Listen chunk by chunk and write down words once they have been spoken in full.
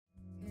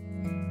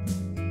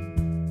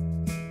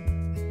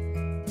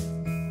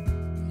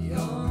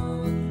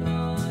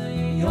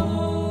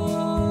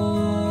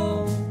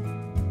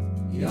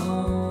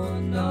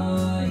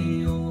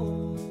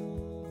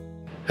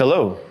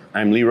Hello,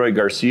 I'm Leroy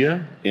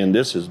Garcia, and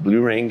this is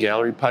Blue Rain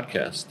Gallery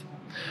Podcast.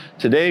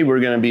 Today, we're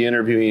going to be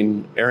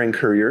interviewing Erin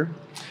Currier.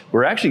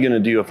 We're actually going to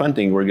do a fun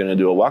thing. We're going to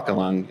do a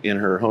walk-along in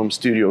her home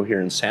studio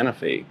here in Santa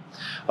Fe.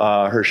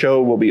 Her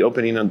show will be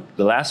opening on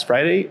the last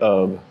Friday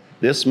of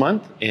this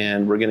month,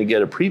 and we're going to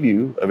get a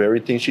preview of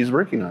everything she's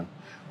working on.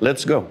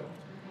 Let's go.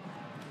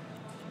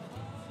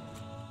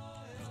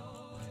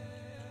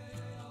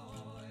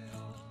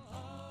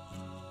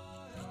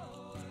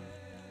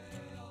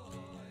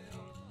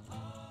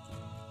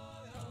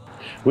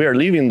 We are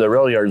leaving the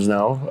Railyards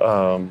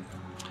now.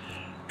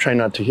 Try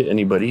not to hit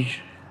anybody.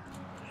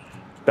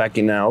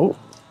 Backing out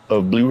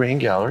of Blue Rain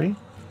Gallery.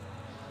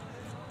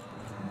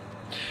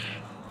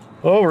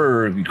 Oh,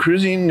 we're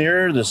cruising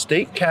near the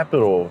state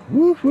capitol.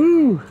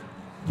 Woohoo!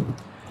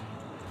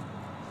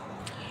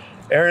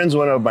 Erin's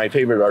one of my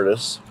favorite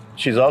artists.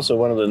 She's also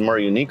one of the more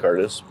unique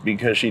artists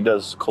because she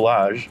does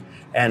collage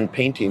and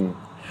painting,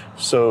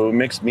 so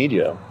mixed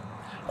media.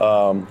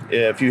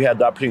 If you had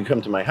the opportunity to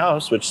come to my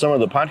house, which some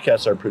of the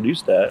podcasts are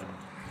produced at,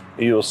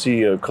 you'll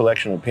see a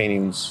collection of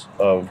paintings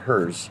of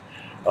hers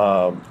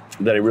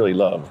that I really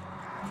love.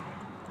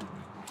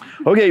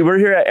 Okay, we're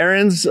here at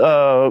Erin's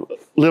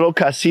little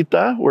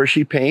casita where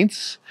she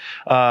paints.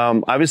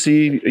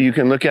 Obviously, you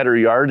can look at her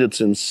yard.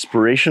 It's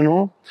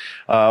inspirational.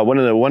 One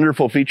of the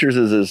wonderful features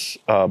is this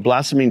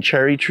blossoming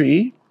cherry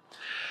tree,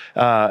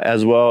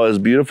 as well as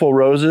beautiful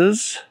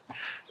roses.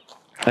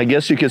 I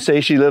guess you could say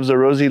she lives a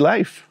rosy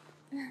life.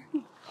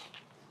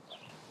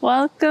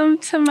 Welcome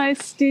to my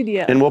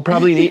studio. And we'll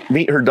probably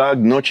meet her dog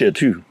Noche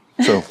too.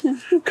 So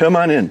come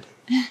on in.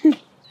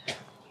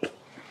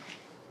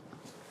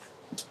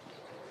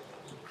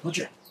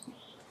 Noche.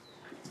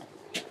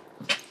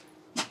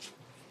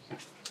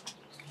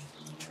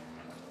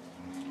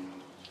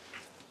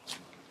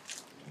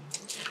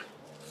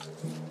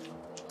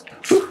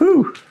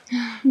 Woohoo!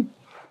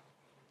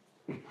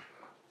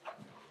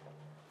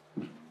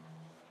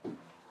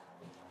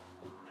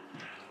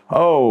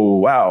 Oh,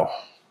 wow.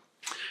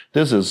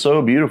 This is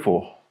so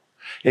beautiful.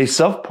 A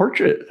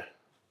self-portrait.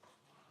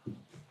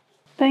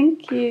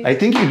 Thank you. I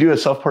think you do a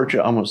self-portrait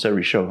almost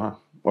every show, huh?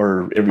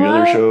 Or every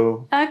other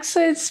show?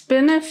 Actually, it's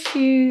been a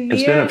few years.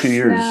 It's been a few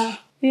years. Now.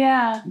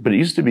 Yeah. But it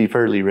used to be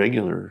fairly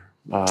regular.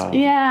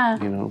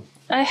 Yeah. You know.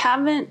 I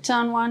haven't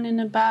done one in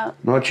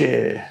about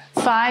Noche.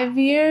 5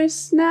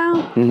 years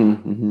now.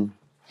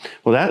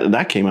 Well,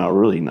 that came out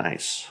really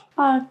nice.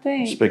 Oh,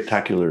 thanks.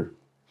 Spectacular.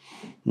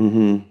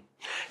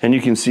 And you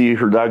can see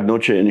her dog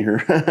Noche in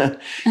here.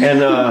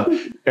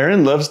 And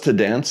Erin loves to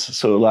dance.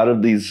 So a lot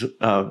of these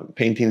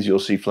paintings, you'll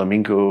see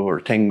flamenco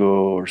or tango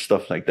or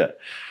stuff like that.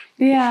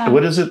 Yeah.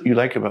 What is it you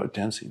like about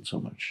dancing so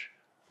much?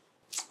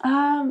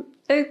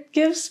 It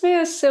gives me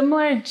a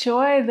similar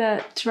joy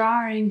that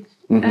drawing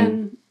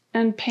and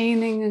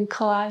painting and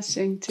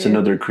collaging do. It's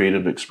another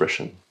creative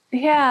expression.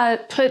 Yeah,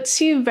 it puts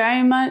you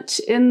very much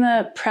in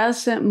the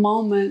present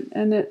moment.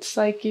 And it's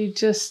like you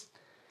just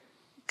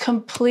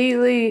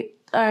completely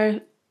are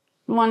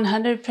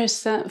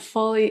 100%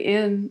 fully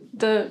in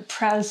the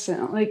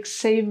present, like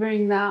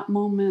savoring that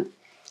moment.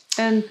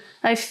 And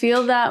I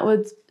feel that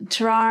with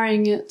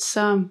drawing, it's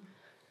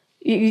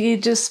you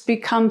just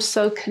become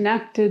so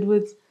connected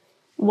with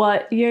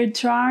what you're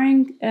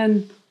drawing,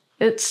 and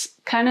it's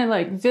kind of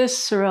like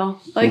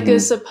visceral, like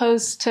as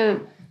opposed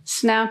to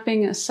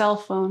snapping a cell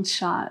phone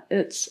shot.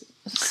 It's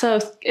so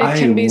it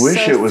can be so I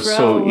wish it was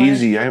so throwaway.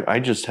 easy. I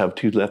just have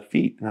 2 left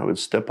feet, and I would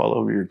step all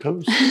over your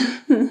toes.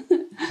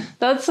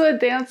 That's what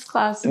dance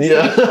classes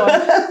are for.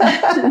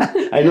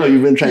 I know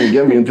you've been trying to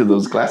get me into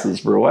those classes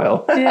for a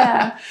while.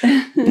 Yeah.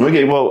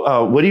 Okay,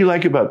 well, what do you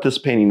like about this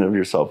painting of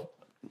yourself?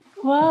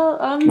 Well,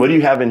 what do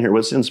you have in here?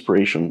 What's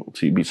inspirational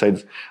to you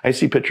besides? I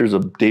see pictures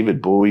of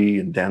David Bowie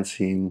and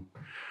dancing.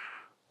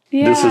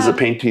 yeah. This is a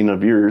painting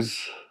of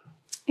yours.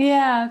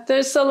 Yeah,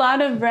 there's a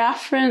lot of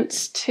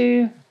reference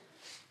to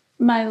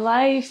my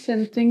life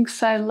and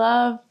things I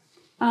love.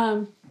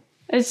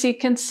 As you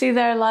can see,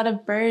 there are a lot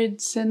of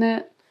birds in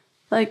it,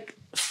 like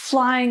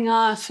flying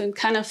off and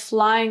kind of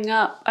flying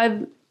up.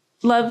 I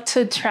love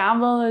to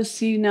travel,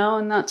 as you know,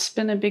 and that's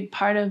been a big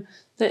part of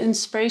the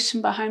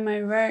inspiration behind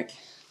my work.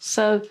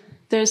 So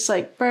there's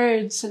like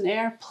birds and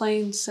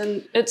airplanes,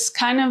 and it's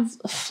kind of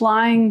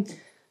flying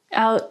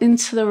out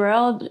into the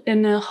world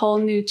in a whole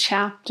new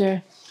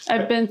chapter.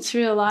 I've been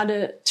through a lot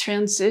of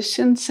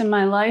transitions in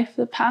my life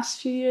the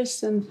past few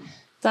years, and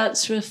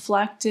that's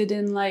reflected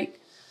in, like,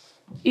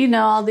 you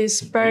know, all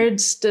these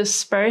birds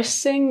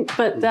dispersing,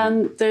 but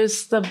then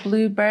there's the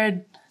blue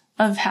bird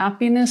of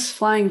happiness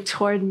flying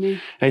toward me.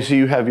 I see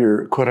you have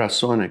your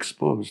corazón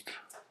exposed.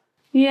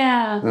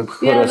 Yeah.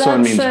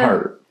 Corazón means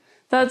heart.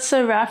 That's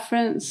a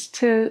reference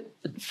to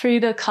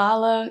Frida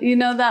Kahlo. You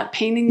know that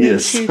painting, the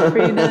two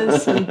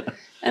Fridas?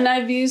 And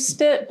I've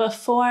used it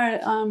before.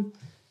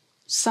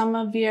 Some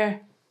of your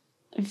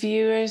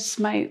viewers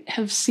might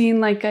have seen,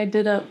 like, I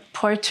did a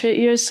portrait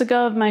years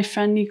ago of my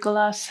friend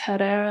Nicolas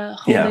Herrera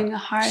holding a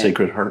heart.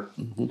 Sacred Heart.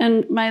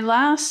 And my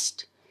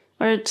last,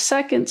 or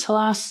second to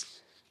last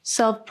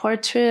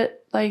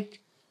self-portrait, like,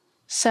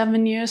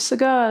 7 years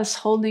ago, I was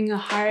holding a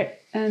heart,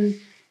 and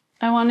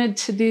I wanted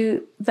to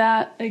do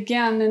that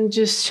again and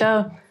just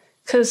show,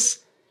 because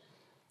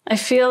I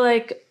feel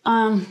like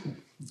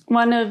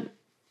one of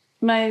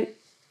my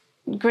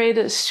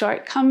greatest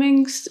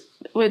shortcomings,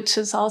 which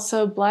is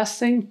also a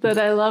blessing that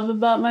I love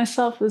about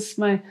myself, is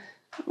my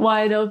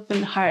wide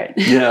open heart.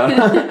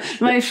 Yeah.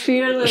 My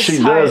fearless She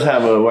heart. does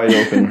have a wide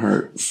open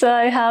heart. So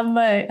I have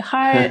my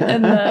heart,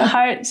 and the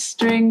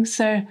heartstrings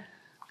are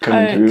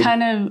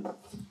kind of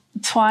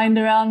twined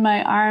around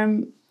my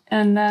arm.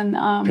 And then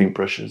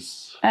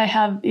paintbrushes. I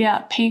have,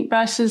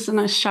 paintbrushes and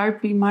a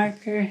Sharpie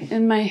marker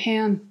in my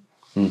hand.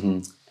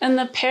 Mm-hmm. And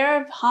the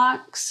pair of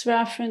hawks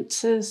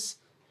references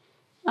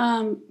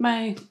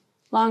my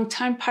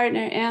longtime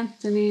partner,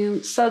 Anthony.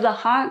 And so the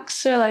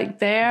hawks are like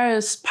there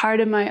as part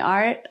of my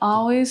art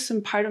always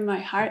and part of my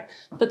heart,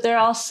 but they're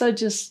also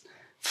just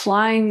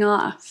flying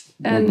off.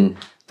 And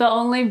the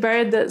only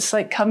bird that's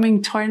like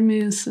coming toward me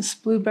is this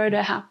bluebird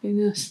of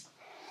happiness.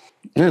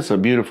 It's a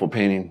beautiful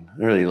painting.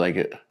 I really like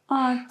it.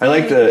 Oh, I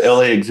like the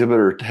LA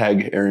exhibitor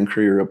tag Erin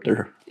Currier up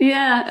there.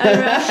 Yeah, I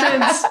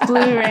referenced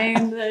Blue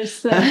Rain.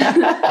 There's the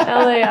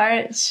LA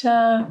art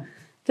show.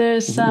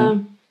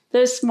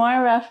 There's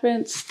more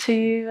reference to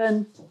you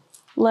and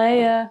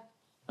Leia,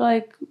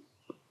 like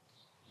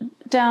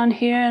down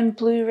here in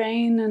Blue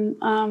Rain,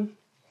 and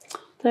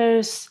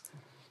there's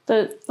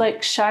the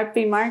like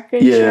Sharpie marker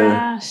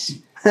trash.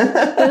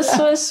 This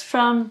was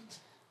from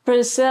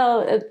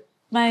Brazil.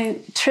 My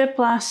trip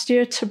last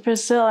year to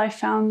Brazil, I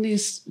found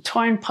these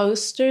torn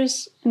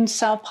posters in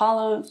Sao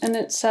Paulo, and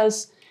it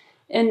says,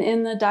 "And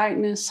in the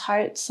darkness,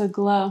 hearts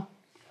aglow."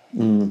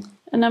 And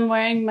I'm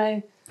wearing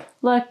my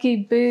lucky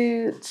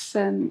boots,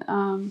 and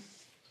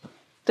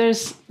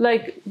there's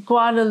like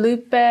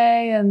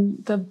Guadalupe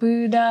and the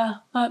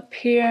Buddha up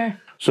here.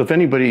 So if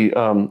anybody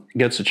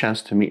gets a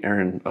chance to meet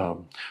Erin, a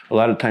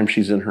lot of times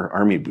she's in her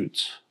army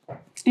boots.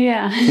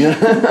 Yeah.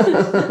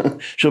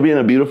 She'll be in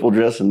a beautiful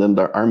dress and then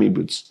the army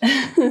boots.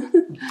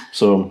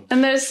 So.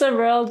 And there's the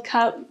World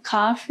Cup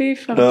coffee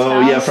from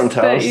Taos, from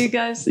Taos. that you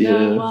guys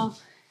know well.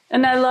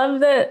 And I love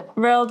that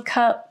World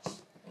Cup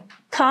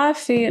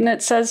coffee, and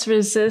it says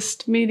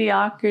resist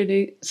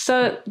mediocrity.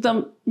 So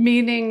the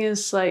meaning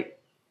is like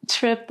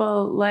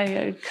triple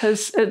layered,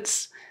 because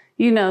it's,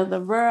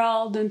 the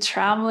world and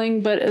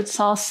traveling, but it's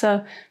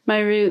also my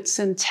roots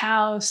in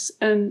Taos,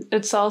 and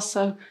it's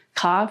also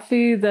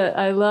coffee that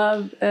I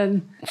love.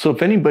 And so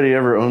if anybody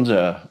ever owns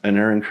an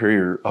Erin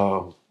Currier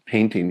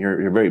painting,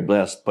 you're very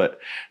blessed.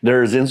 But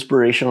there's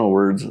inspirational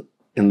words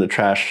in the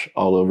trash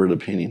all over the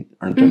painting,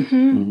 aren't there?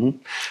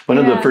 One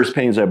of the first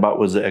paintings I bought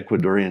was the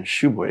Ecuadorian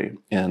shoeboy,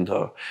 and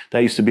that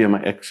used to be in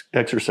my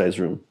exercise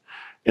room.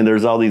 And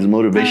there's all these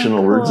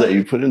motivational words that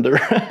you put in there.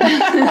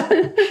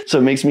 So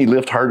it makes me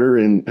lift harder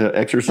and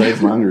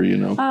exercise longer,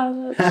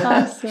 Oh,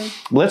 that's awesome.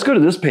 Let's go to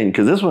this painting,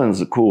 because this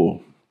one's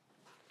cool.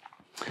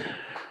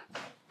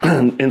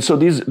 And so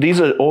these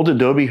old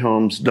adobe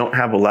homes don't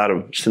have a lot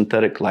of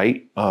synthetic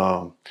light.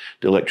 The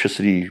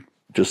electricity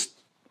just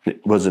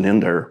wasn't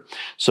in there.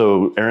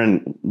 So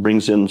Erin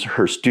brings in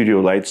her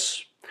studio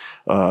lights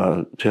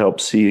to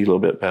help see a little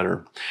bit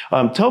better.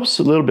 Tell us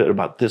a little bit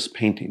about this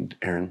painting,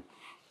 Erin.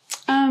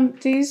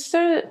 These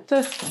are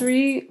the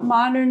three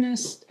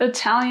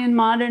Italian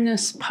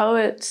modernist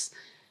poets,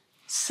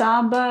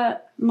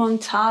 Saba,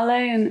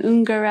 Montale, and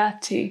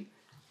Ungaretti.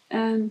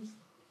 And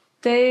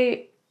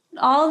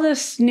all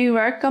this new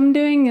work I'm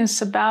doing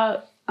is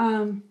about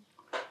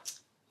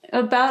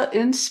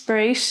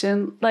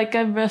inspiration. Like,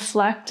 I've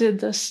reflected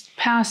this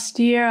past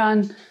year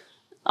on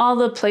all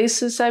the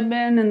places I've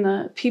been and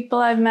the people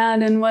I've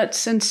met and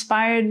what's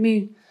inspired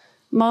me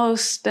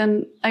most.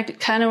 And I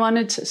kind of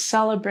wanted to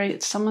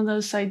celebrate some of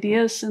those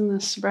ideas in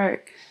this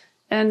work.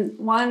 And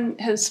one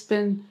has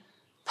been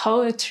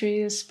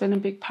poetry has been a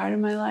big part of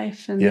my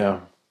life.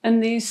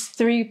 And these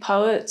three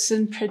poets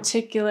in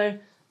particular,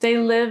 they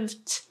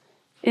lived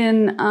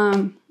in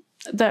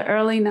the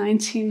early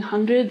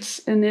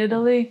 1900s in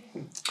Italy.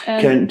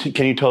 And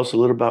can you tell us a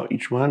little about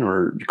each one,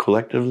 or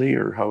collectively,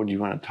 or how would you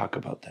want to talk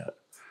about that?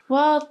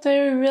 Well,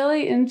 they're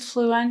really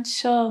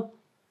influential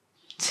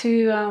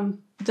to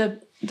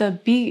the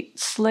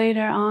beats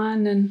later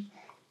on,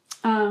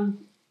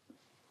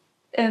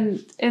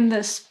 and in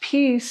this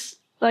piece,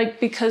 like,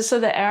 because of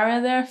the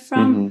era they're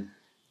from,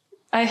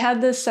 I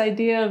had this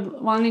idea of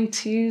wanting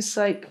to use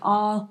like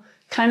all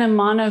kind of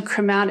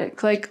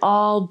monochromatic, like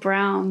all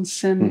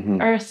browns and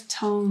earth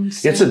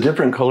tones. It's a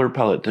different color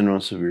palette than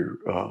most of your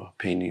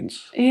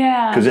paintings.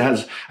 Yeah. Because it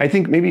has, I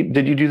think maybe,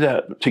 did you do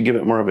that to give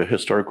it more of a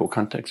historical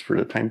context for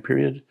the time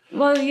period?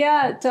 Well,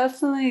 yeah, it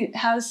definitely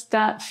has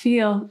that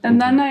feel.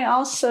 And then I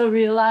also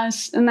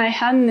realized, and I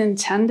hadn't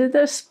intended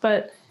this,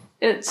 but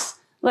it's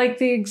like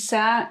the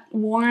exact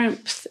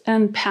warmth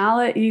and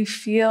palette you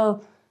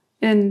feel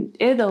in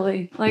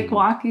Italy, like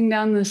walking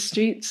down the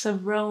streets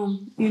of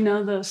Rome,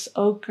 those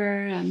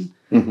ochre and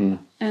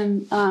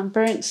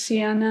burnt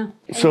sienna.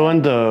 So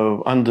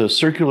on the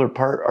circular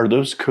part, are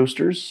those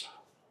coasters?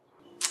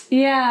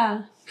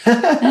 Yeah.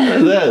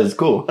 That is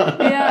cool.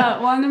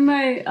 Yeah, one of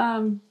my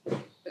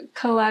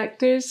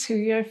collectors who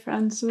you're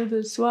friends with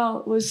as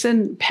well was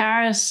in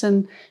Paris,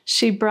 and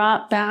she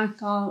brought back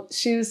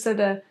she was at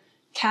a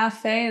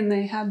cafe and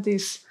they had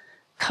these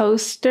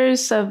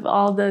coasters of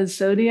all the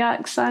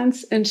zodiac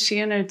signs, and she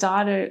and her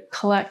daughter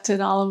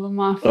collected all of them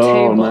off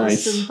tables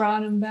nice. and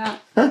brought them back.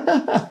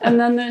 And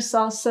then there's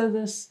also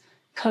this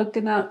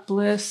coconut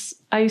bliss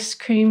ice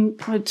cream,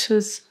 which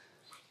was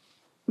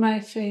my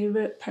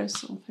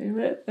personal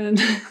favorite. And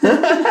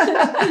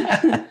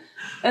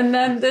and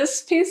then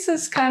this piece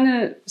is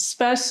kind of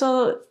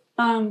special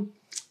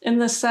in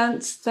the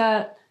sense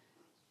that,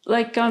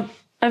 like,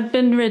 I've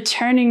been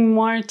returning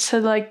more to,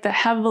 like, the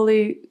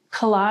heavily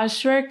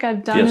collage work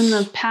I've done in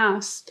the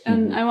past.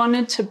 And I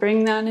wanted to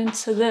bring that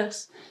into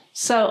this.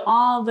 So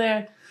all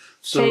their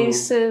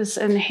faces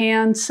and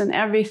hands and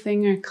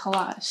everything are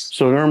collaged.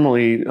 So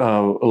normally a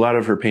lot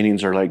of her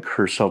paintings are like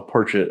her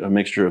self-portrait, a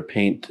mixture of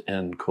paint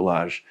and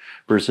collage,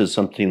 versus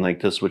something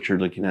like this, what you're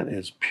looking at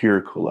is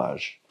pure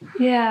collage.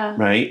 Yeah.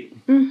 Right?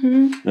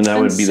 Mm-hmm. And that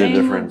would be the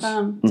difference.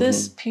 With,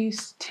 this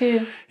piece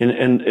too.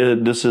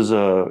 And this is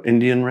a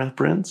Indian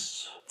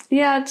reference?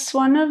 Yeah, it's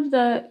one of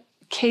the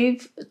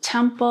cave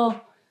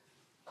temple.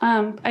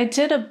 I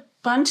did a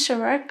bunch of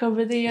work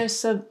over the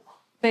years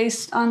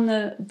based on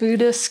the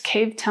Buddhist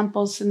cave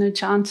temples in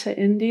Ajanta,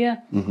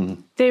 India.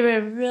 They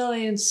were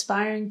really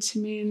inspiring to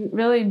me and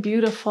really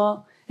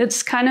beautiful.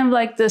 It's kind of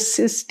like the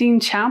Sistine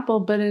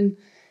Chapel, but in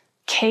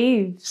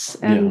caves,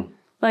 and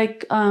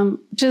like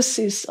just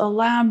these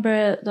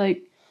elaborate,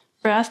 like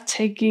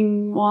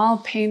breathtaking wall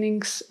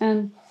paintings.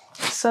 And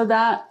so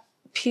that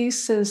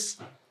piece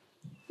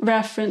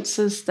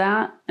references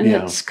that, and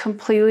it's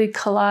completely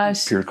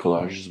collage. Pure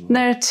collage as well.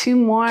 There are two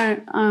more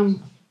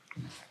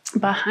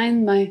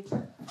behind my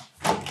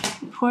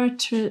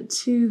portrait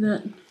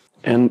too.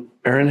 And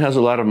Erin has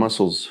a lot of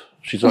muscles.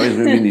 She's always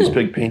moving these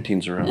big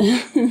paintings around.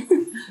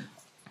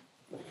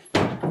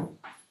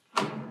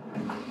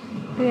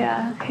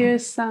 Yeah,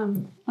 here's a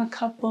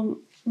couple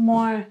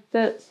more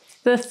that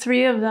the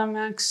three of them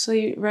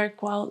actually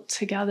work well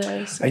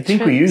together. I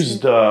think we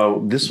used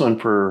this one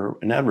for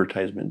an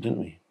advertisement, didn't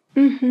we?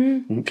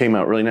 Mm-hmm. It came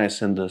out really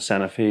nice in the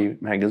Santa Fe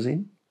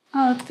magazine.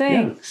 Oh,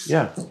 thanks.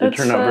 Yeah, it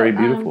turned out very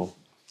beautiful.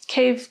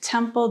 Cave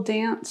temple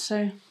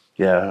dancer.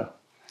 Yeah.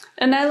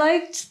 And I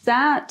liked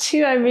that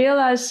too. I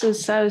realized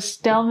as I was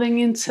delving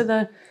into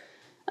the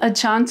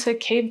Ajanta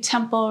cave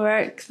temple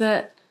work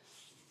that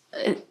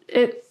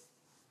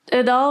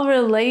it all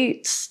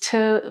relates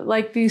to,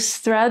 like, these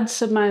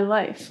threads of my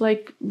life.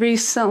 Like,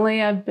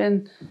 recently I've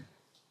been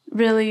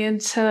really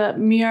into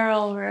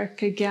mural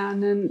work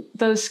again, and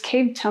those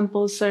cave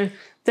temples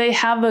they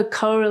have a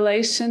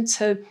correlation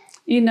to,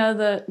 you know,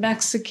 the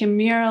Mexican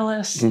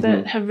muralists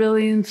that have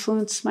really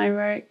influenced my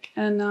work.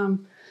 And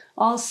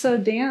also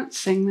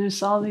dancing.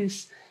 There's all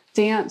these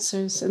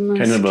dancers in those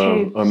kind of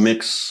caves.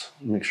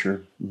 a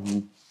mixture. Mm-hmm.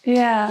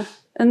 Yeah.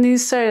 And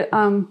these are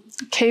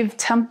cave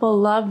temple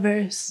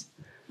lovers.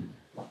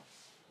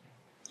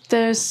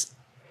 There's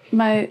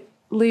my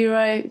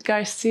Leroy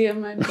Garcia,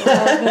 my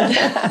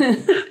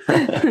beloved.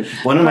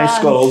 One of my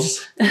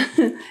skulls.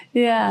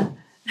 Yeah.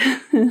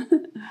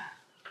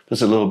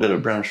 There's a little bit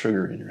of brown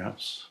sugar in your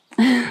house.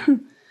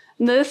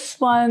 This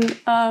one,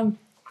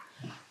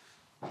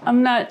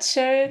 I'm not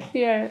sure if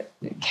your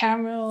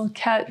camera will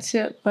catch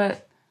it,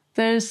 but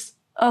there's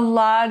a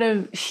lot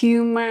of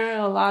humor,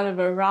 a lot of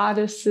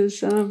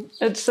eroticism.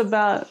 It's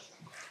about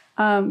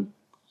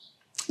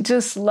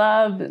just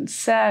love and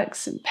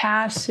sex and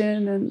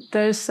passion. And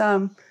there's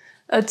some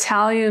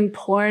Italian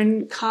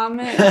porn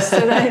comics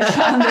that I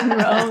found in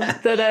Rome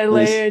that I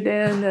layered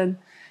in,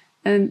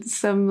 and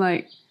some,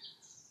 like,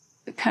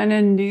 kind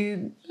of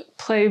nude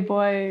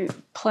Playboy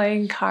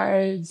playing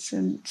cards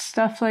and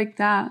stuff like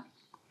that.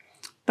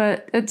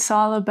 But it's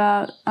all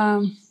about,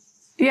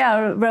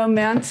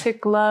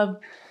 romantic love.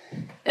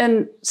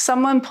 And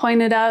someone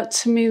pointed out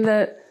to me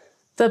that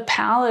the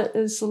palette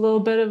is a little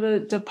bit of a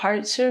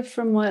departure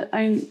from what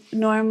I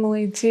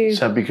normally do. Is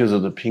that because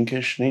of the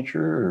pinkish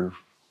nature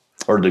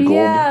or the gold?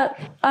 Yeah.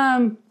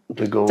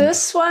 The gold.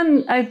 This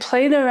one I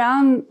played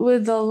around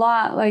with a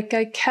lot. Like,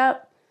 I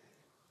kept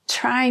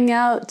trying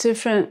out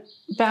different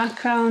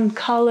background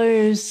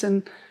colors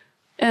and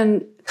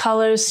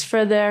colors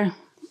for their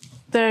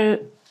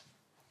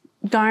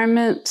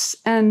garments.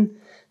 And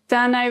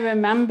then I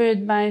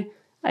remembered I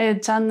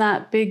had done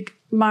that big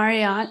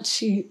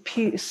mariachi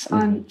piece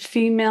on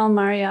female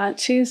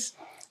mariachis,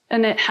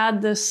 and it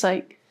had this,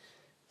 like,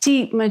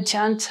 deep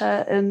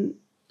magenta and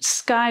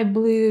sky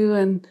blue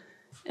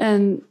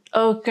and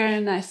ochre,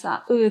 and I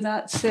thought, ooh,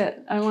 that's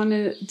it. I want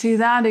to do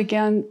that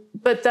again.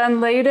 But then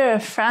later a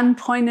friend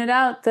pointed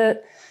out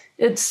that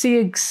it's the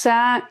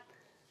exact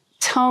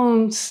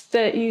tones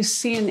that you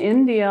see in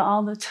India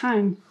all the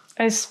time.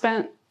 I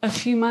spent a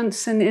few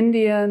months in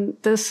India, and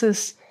this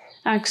is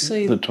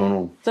actually the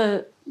tonal,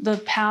 the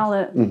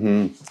palette.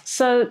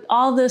 So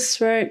all this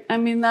work, I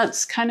mean,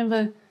 that's kind of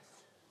a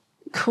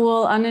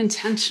cool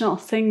unintentional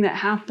thing that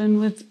happened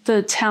with the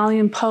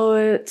Italian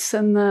poets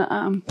and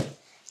the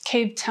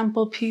cave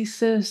temple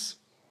pieces.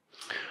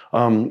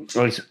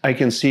 I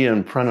can see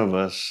in front of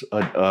us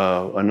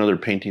another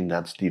painting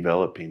that's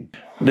developing.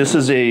 This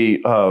is a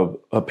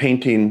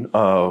painting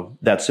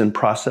that's in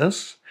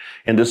process,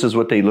 and this is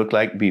what they look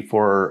like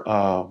before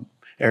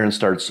Erin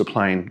starts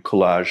supplying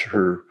collage,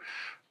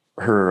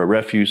 her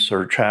refuse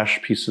or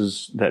trash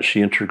pieces that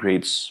she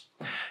integrates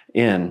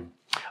in.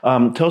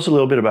 Tell us a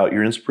little bit about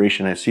your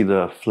inspiration. I see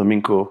the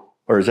flamenco,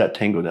 or is that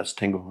tango? That's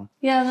tango, huh?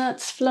 Yeah,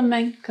 that's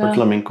flamenco. Or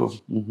flamenco.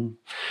 Mm-hmm.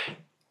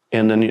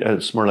 And then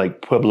it's more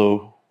like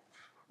Pueblo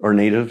or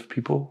native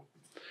people?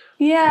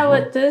 Yeah,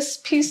 what this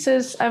piece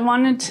is, I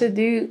wanted to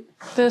do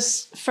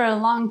this for a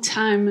long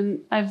time,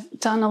 and I've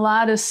done a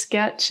lot of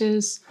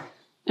sketches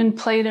and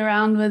played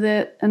around with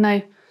it, and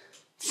I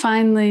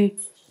finally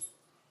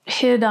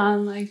hit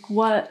on like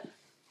what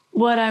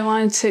I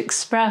wanted to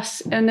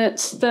express, and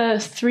it's the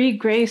three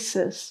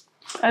graces.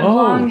 I've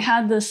long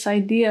had this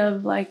idea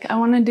of like, I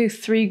want to do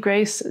three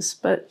graces,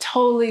 but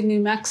totally New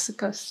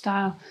Mexico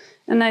style.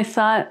 And I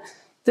thought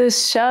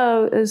this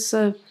show is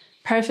a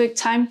perfect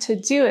time to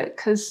do it,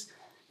 because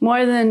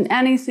more than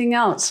anything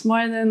else,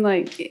 more than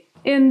like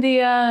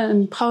India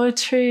and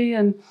poetry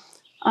and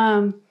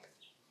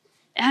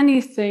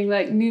anything,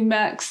 like New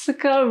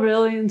Mexico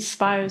really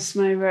inspires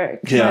my work.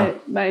 Yeah.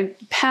 My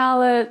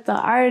palette, the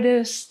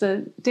artists,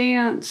 the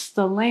dance,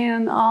 the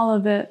land, all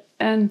of it.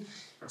 And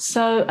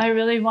so I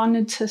really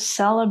wanted to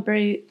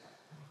celebrate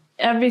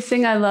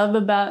everything I love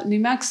about New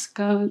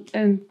Mexico,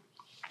 and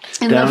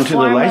in down the to the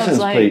form license of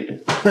like,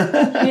 plate.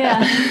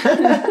 yeah.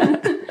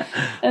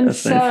 And That's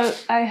so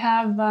nice. I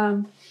have,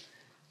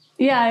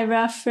 I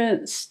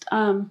referenced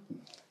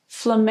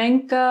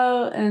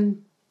flamenco,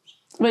 and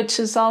which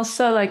is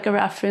also like a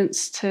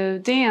reference to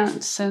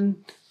dance,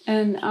 and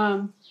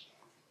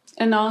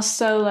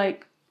also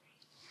like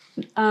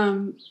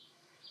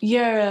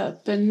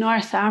Europe and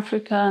North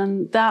Africa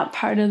and that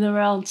part of the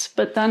world.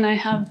 But then I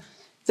have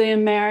the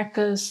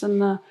Americas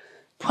and the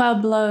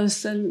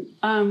Pueblos, and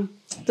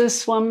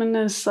this woman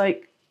is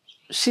like,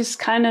 she's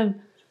kind of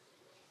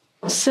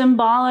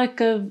symbolic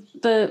of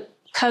the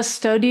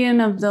custodian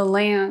of the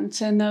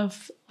land and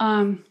of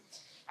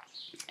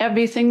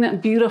everything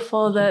that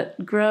beautiful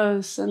that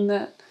grows and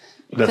that.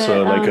 That's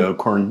like a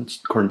corn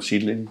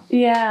seedling.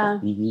 Yeah.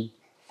 Mm-hmm.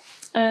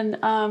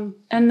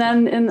 And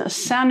then in the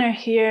center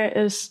here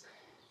is,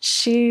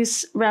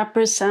 she's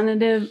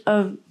representative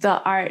of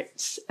the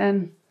arts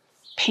and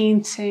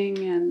painting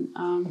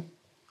and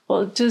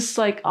just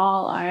like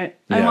all art.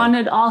 Yeah. I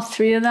wanted all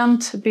three of them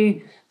to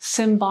be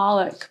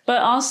symbolic,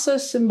 but also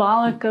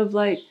symbolic of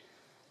like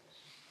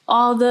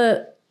all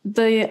the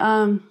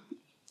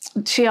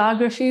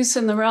geographies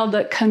in the world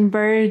that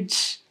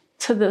converge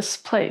to this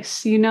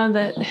place. You know,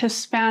 that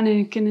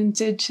Hispanic and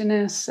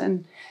Indigenous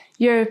and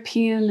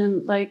European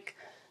and like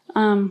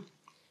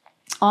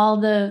all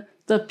the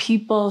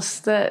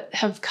peoples that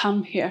have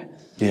come here.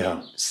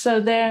 Yeah. So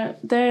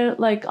they're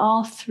like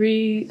all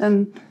three,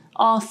 and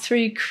all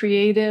three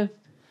creative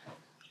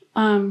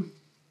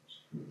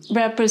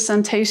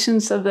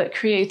representations of that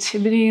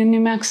creativity in New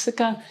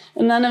Mexico.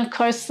 And then of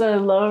course the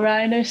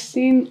lowrider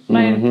scene.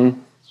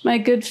 My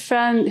good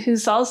friend,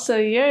 who's also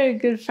your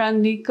good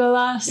friend,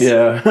 Nicolas.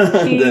 Yeah,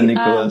 he the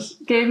Nicolas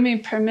gave me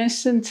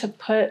permission to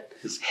put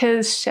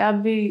his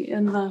Chevy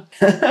in the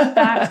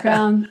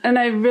background. And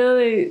I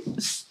really,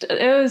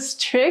 it was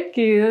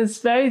tricky. It was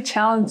very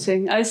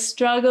challenging. I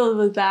struggled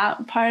with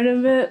that part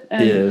of it.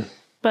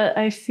 But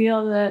I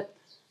feel that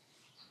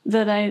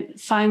I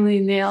finally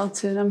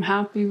nailed it. I'm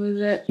happy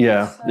with it.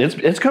 Yeah, so.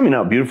 It's coming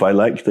out beautiful. I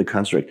like the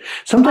construct.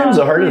 Sometimes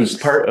the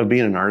hardest part of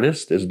being an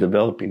artist is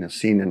developing a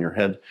scene in your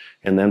head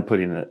and then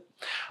putting it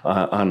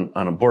on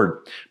a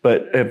board.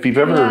 But if you've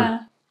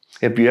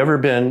ever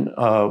been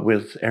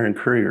with Erin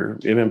Currier,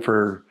 even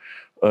for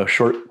a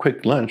short,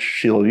 quick lunch,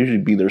 she'll usually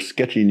be there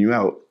sketching you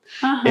out.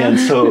 And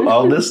so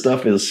all this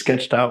stuff is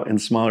sketched out in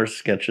smaller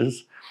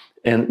sketches,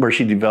 and where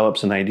she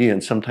develops an idea.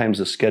 And sometimes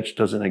the sketch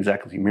doesn't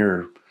exactly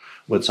mirror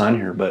what's on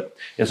here, but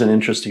it's an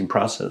interesting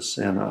process.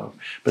 And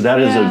but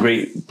that is a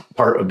great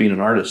part of being an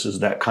artist, is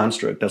that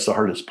construct. That's the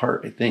hardest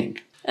part, I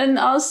think. And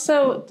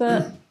also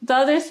the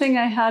other thing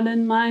I had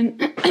in mind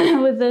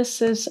with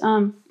this is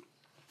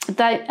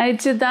that I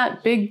did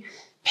that big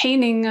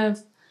painting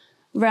of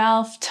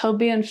Ralph,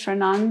 Toby, and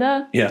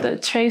Fernanda, the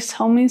Trace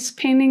Homies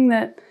painting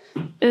that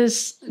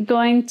is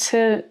going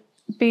to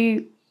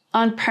be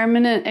on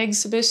permanent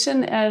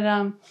exhibition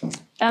at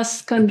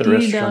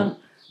Escondido.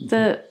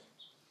 The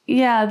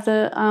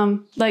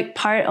like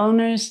part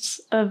owners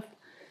of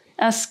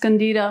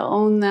Escondido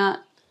own that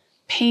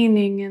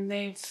painting, and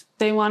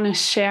they want to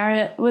share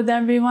it with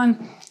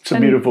everyone. It's a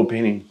beautiful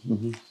painting.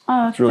 Mm-hmm.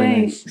 Oh, it's really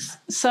thanks. Nice.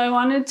 So I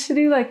wanted to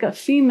do like a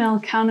female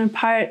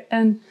counterpart,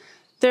 and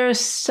there's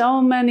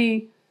so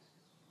many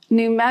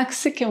New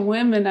Mexican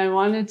women I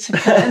wanted to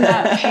put in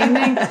that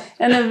painting,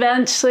 and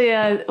eventually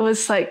I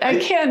was like, I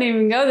can't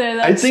even go there.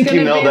 That's going to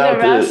be the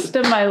rest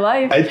of my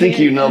life. I think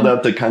you nailed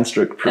out the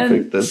construct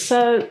perfect.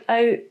 So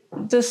I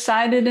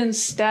decided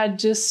instead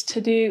just to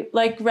do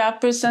like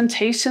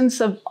representations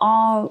of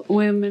all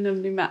women of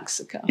New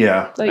Mexico.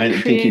 Yeah, like I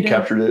think you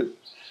captured it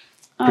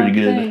pretty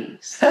good.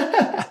 Thanks.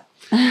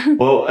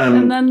 Well,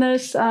 and then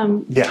there's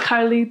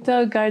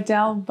Carlito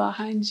Gardel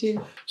behind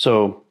you.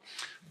 So,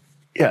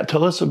 yeah,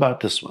 tell us about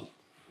this one.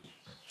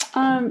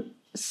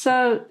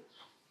 So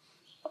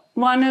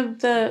one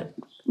of the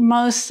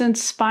most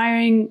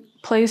inspiring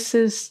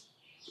places,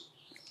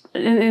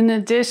 in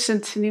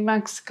addition to New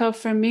Mexico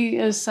for me,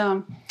 is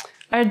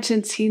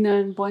Argentina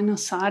and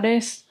Buenos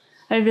Aires.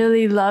 I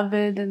really love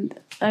it, and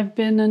I've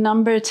been a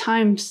number of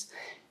times.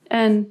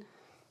 And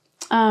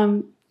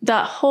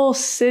that whole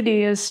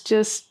city is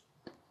just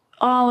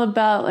all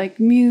about like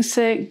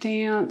music,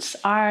 dance,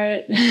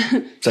 art,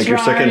 it's like drawing, your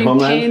second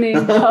homeland.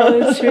 Painting,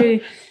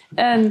 poetry,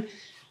 and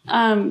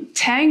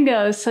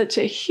tango is such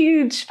a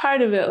huge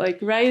part of it. Like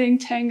writing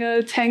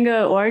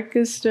tango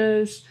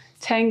orchestras,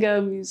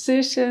 tango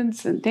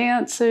musicians and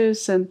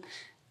dancers, and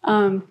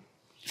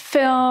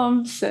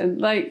films, and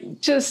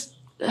like just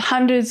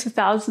hundreds of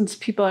thousands of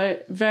people are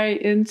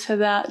very into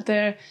that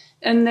there.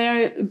 And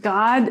their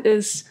god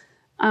is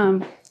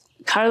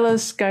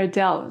Carlos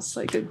Gardel. Is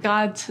like a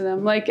god to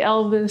them, like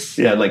Elvis.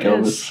 Yeah, like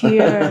Elvis.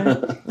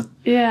 Here.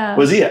 Yeah.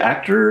 Was he an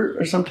actor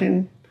or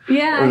something?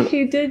 Yeah,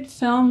 he did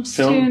films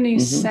too, and he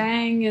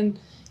sang, and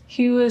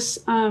he was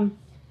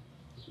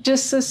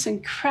just this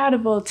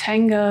incredible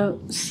tango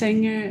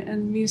singer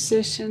and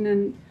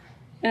musician,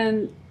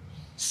 and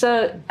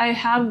so I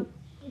have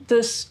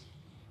this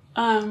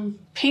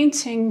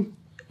painting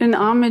in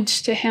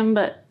homage to him,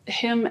 but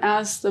him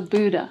as the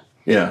Buddha.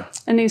 Yeah.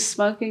 And he's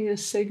smoking a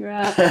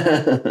cigarette.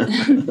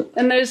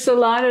 And there's a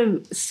lot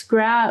of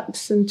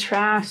scraps and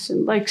trash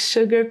and like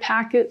sugar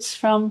packets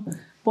from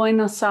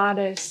Buenos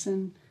Aires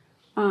and,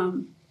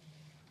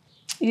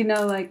 you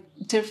know, like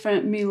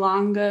different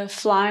milonga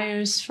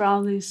flyers for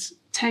all these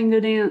tango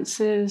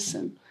dances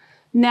and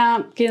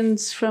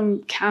napkins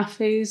from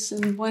cafes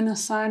in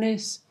Buenos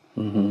Aires.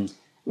 Mm-hmm.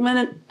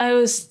 When I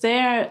was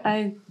there,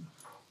 I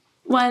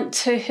went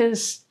to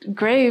his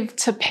grave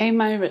to pay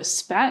my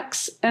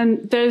respects,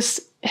 and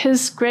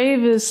his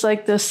grave is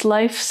like this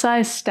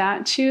life-size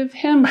statue of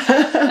him,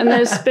 and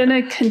there's been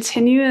a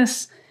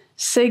continuous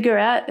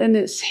cigarette in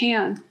his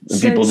hand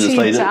since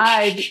he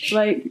died,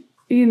 like,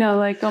 you know,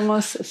 like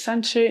almost a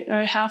century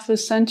or half a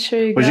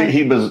century ago.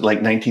 He was like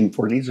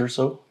 1940s or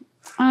so?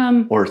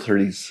 Or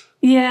 30s?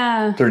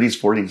 Yeah. 30s,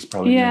 40s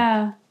probably.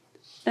 Yeah.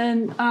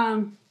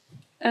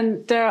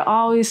 And there are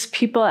always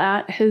people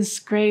at his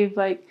grave,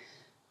 like,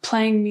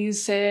 playing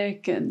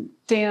music and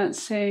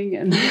dancing,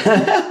 and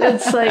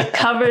it's like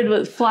covered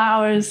with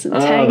flowers and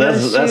tango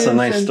shoes. That's a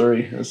nice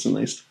story. That's a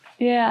nice.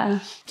 Yeah.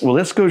 Well,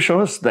 let's go show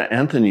us the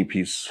Anthony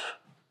piece.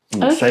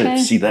 I'm excited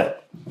to see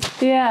that.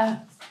 Yeah.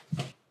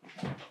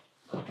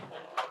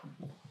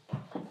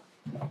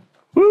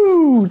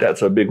 Woo!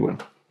 That's a big one.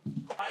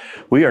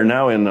 We are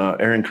now in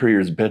Erin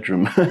Currier's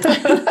bedroom,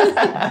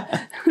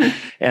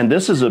 and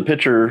this is a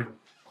picture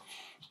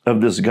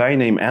of this guy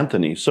named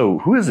Anthony. So,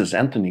 who is this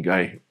Anthony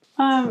guy?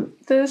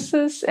 This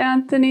is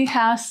Anthony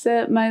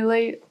Hassett, my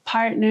late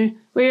partner.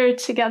 We were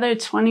together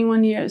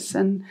 21 years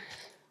and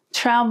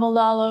traveled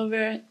all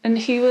over. And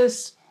he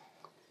was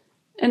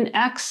an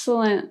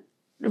excellent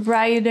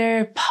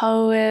writer,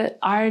 poet,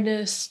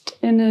 artist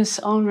in his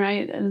own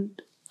right,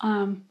 and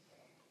an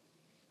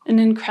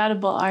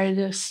incredible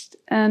artist.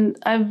 And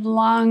I've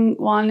long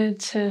wanted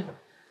to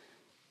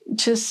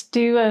just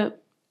do a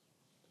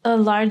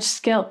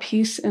large-scale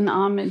piece in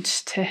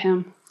homage to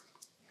him.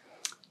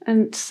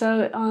 And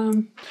so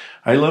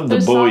I love the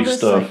Bowie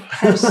stuff. Like,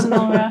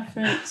 personal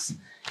reference.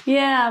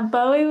 Yeah,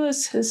 Bowie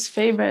was his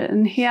favorite,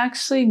 and he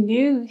actually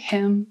knew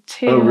him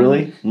too. Oh,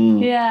 really?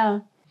 Mm.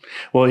 Yeah.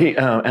 Well,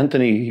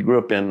 Anthony, he grew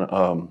up in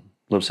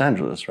Los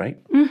Angeles,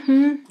 right?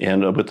 Mm-hmm.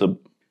 And with a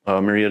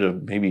myriad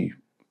of maybe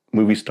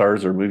movie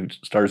stars or movie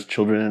stars'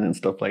 children and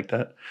stuff like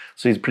that.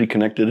 So he's pretty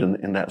connected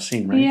in that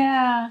scene, right?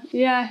 Yeah,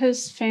 yeah.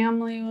 His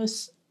family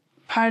was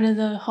part of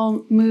the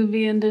whole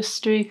movie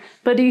industry,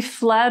 but he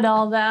fled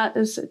all that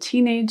as a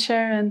teenager,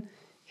 and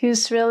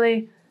he's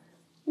really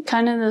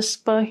kind of this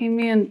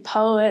bohemian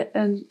poet,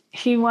 and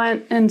he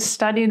went and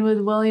studied with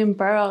William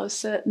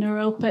Burroughs at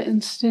Naropa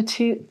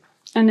Institute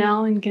and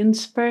Allen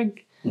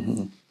Ginsberg,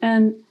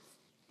 and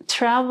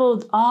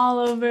traveled all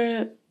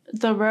over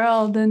the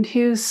world, and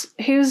he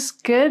was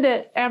good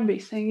at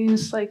everything. He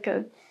was like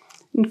an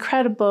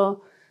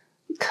incredible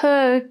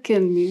cook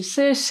and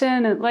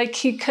musician, and like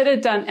he could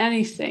have done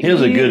anything. He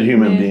was a good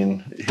human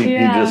being. He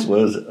just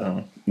was.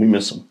 We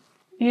miss him.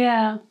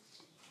 Yeah,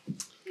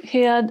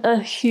 he had a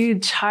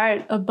huge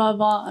heart above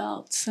all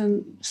else,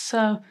 and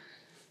so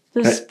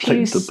this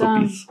piece. Like the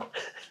puppies.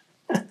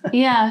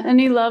 Yeah, and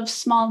he loves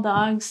small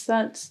dogs.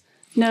 That's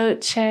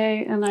Noche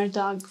and our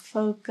dog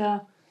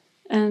Foca.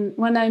 And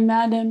when I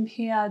met him,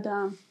 he had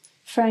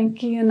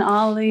Frankie and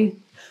Ollie.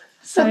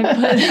 So I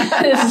put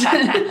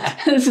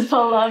his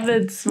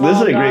beloved small This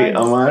is a dogs. great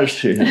homage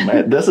to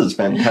him. This is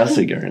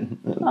fantastic, Erin.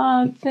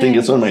 Oh, I think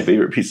it's one of my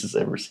favorite pieces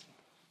I've ever seen.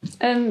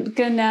 And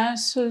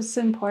Ganesh was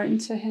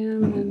important to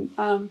him,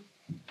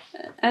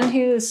 and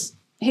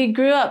he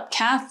grew up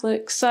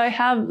Catholic. So I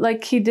have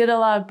he did a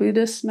lot of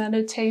Buddhist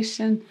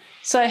meditation.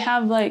 So I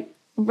have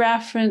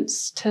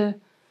reference to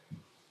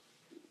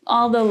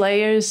all the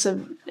layers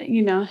of,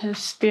 his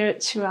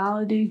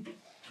spirituality.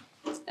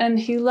 And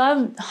he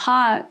loved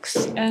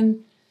hawks.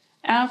 And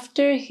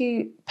after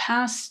he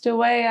passed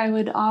away, I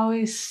would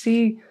always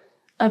see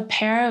a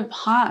pair of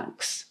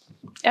hawks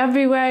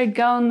everywhere I'd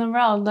go in the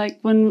world. Like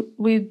when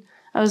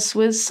I was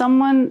with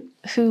someone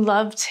who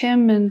loved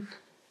him and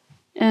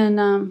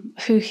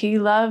who he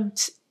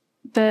loved,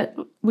 that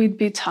we'd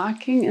be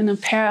talking and a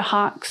pair of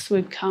hawks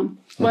would come,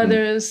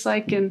 whether it was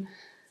like in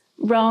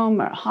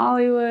Rome or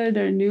Hollywood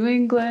or New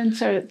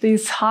England, or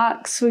these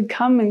hawks would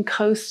come and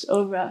coast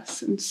over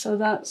us. And so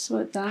that's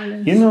what that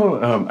is.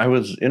 I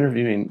was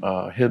interviewing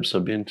Hib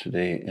Sabin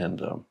today,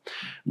 and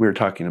we were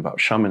talking about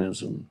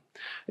shamanism.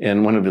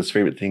 And one of his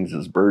favorite things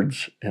is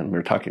birds. And we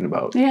were talking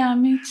about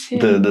me too.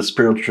 The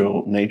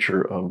spiritual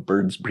nature of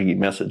birds bringing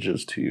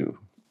messages to you.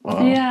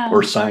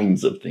 Or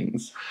signs of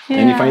things. Yeah.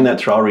 And you find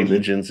that through all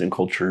religions and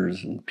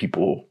cultures and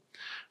people.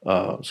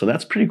 So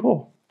that's pretty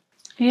cool.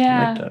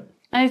 Yeah. I like that.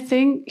 I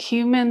think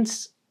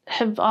humans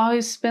have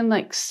always been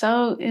like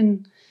so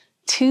in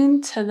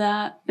tune to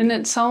that. And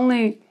it's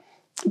only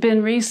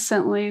been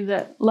recently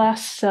that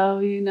less so,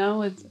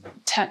 with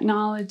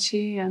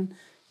technology.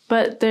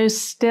 But there's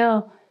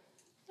still,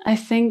 I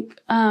think,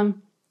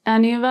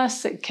 any of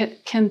us that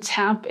can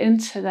tap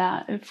into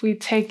that if we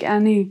take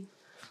any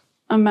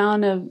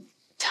amount of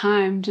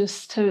time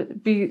just to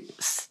be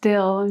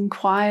still and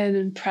quiet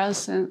and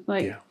present.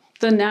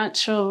 The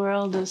natural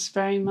world is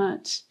very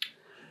much.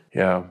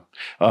 Yeah.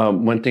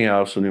 One thing I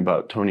also knew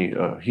about Tony,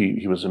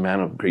 he was a man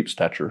of great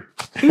stature.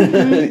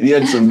 He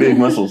had some big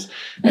muscles.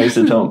 I used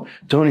to tell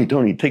him,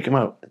 Tony, take him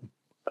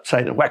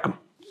outside and whack him.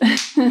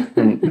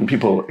 and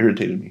people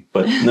irritated me.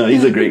 But no,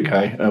 he's a great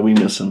guy. We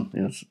miss him.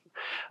 Yes.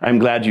 I'm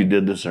glad you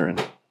did this, Erin.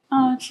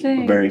 Oh,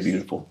 thanks. Very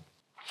beautiful.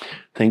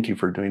 Thank you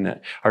for doing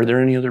that. Are there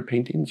any other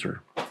paintings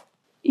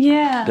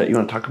that you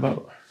want to talk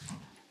about?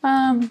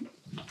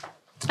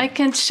 I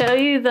can show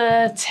you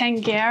the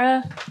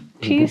Tangera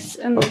piece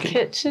in the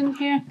kitchen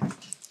here.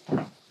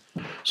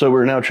 So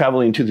we're now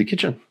traveling to the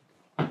kitchen.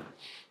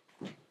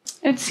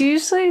 It's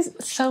usually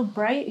so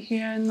bright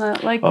here in the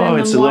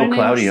it's a little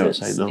cloudy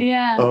outside though.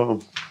 Yeah.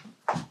 Oh.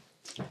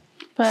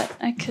 But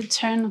I could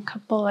turn a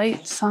couple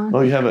lights on.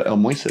 Oh, you have a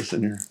Moises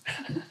in here.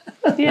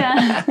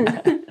 Yeah.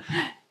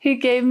 He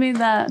gave me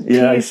that piece.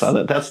 Yeah, I saw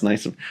that. That's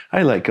nice.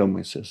 I like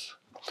Moises.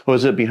 Oh,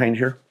 is it behind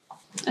here?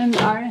 And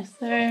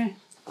Arthur.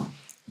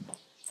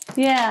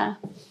 Yeah.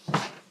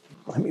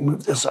 Let me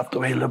move this up the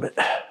way a little bit.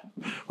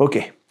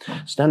 Okay.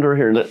 Stand over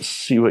here. Let's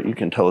see what you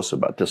can tell us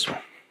about this one.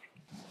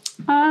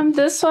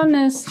 This one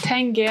is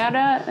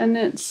Tangera, and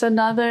it's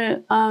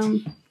another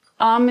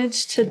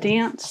homage to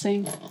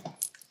dancing.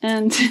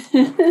 And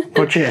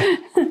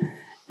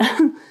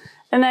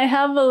and I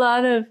have a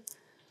lot of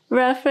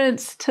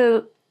reference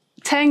to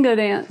tango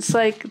dance.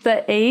 Like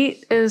the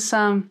 8 is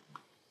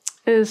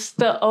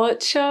the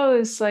ocho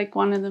is like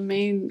one of the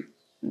main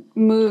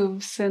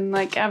moves in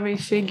like every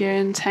figure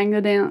in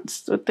tango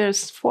dance.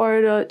 There's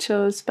forward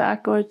ochos,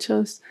 back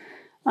ochos.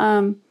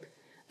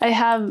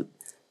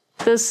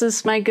 This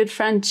is my good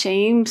friend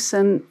James,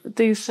 and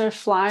these are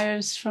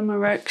flyers from a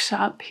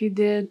workshop he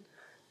did.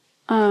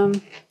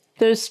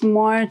 There's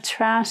more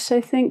trash,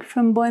 I think,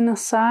 from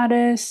Buenos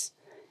Aires.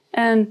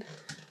 And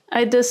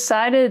I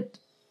decided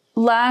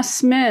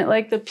last minute,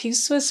 like the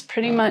piece was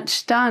pretty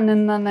much done,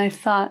 and then I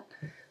thought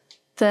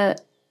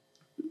that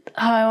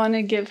I want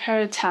to give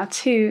her a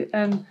tattoo,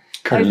 and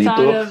Carlito. I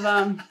thought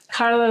of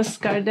Carlos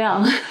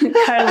Gardel,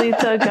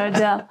 Carlito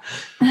Gardel.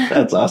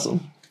 That's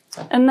awesome.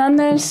 And then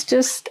there's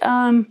just,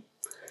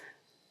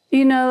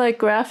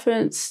 like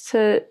reference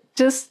to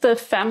just the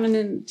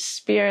feminine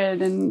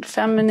spirit and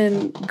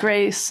feminine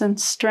grace and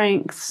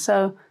strength.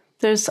 So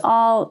there's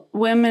all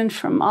women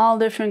from all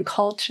different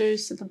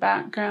cultures in the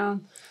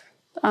background.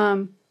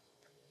 Our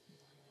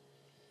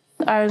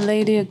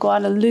Lady of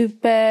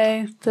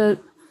Guadalupe, the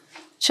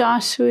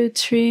Joshua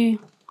tree.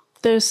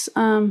 There's,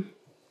 I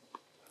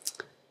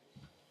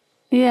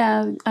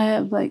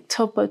have like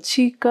Topo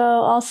Chico,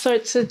 all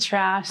sorts of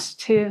trash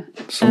too.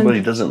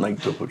 Somebody doesn't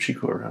like Topo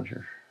Chico around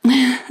here.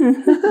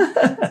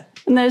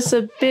 And there's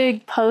a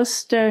big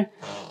poster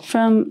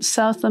from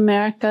South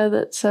America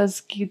that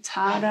says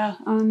guitarra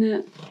on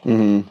it.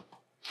 Mm-hmm.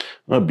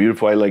 Oh,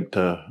 beautiful. I like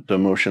the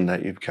emotion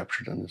that you've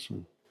captured on this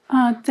one.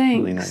 Oh,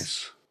 thanks. Really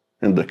nice.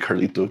 And the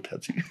Carlito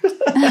tattoo.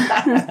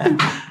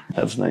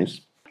 That's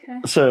nice. Okay.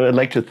 So I'd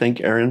like to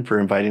thank Erin for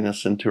inviting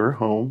us into her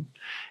home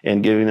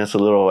and giving us a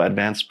little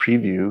advanced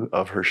preview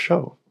of her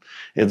show.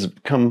 It's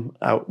come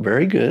out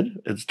very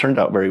good. It's turned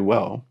out very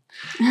well.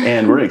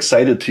 And we're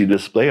excited to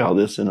display all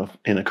this in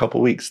a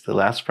couple weeks. The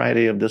last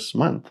Friday of this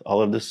month,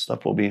 all of this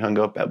stuff will be hung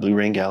up at Blue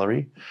Rain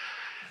Gallery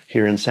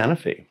here in Santa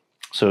Fe.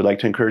 So I'd like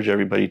to encourage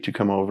everybody to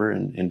come over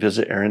and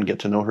visit Erin, get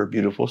to know her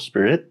beautiful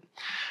spirit.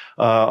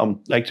 I'd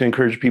like to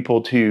encourage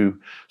people to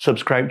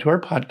subscribe to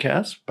our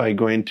podcast by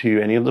going to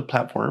any of the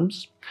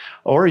platforms,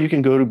 or you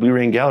can go to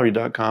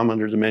blueraingallery.com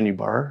under the menu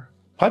bar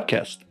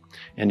podcast.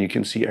 and you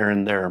can see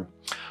Erin there.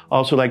 I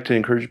also like to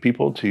encourage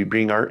people to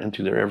bring art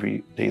into their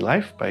everyday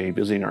life by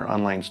visiting our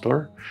online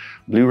store,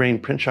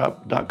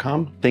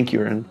 bluerainprintshop.com. Thank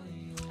you, Erin.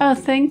 Oh,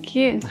 thank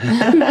you.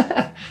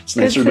 It's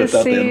nicer Good to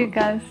without see them. you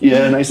guys.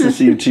 Yeah, nice to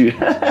see you too.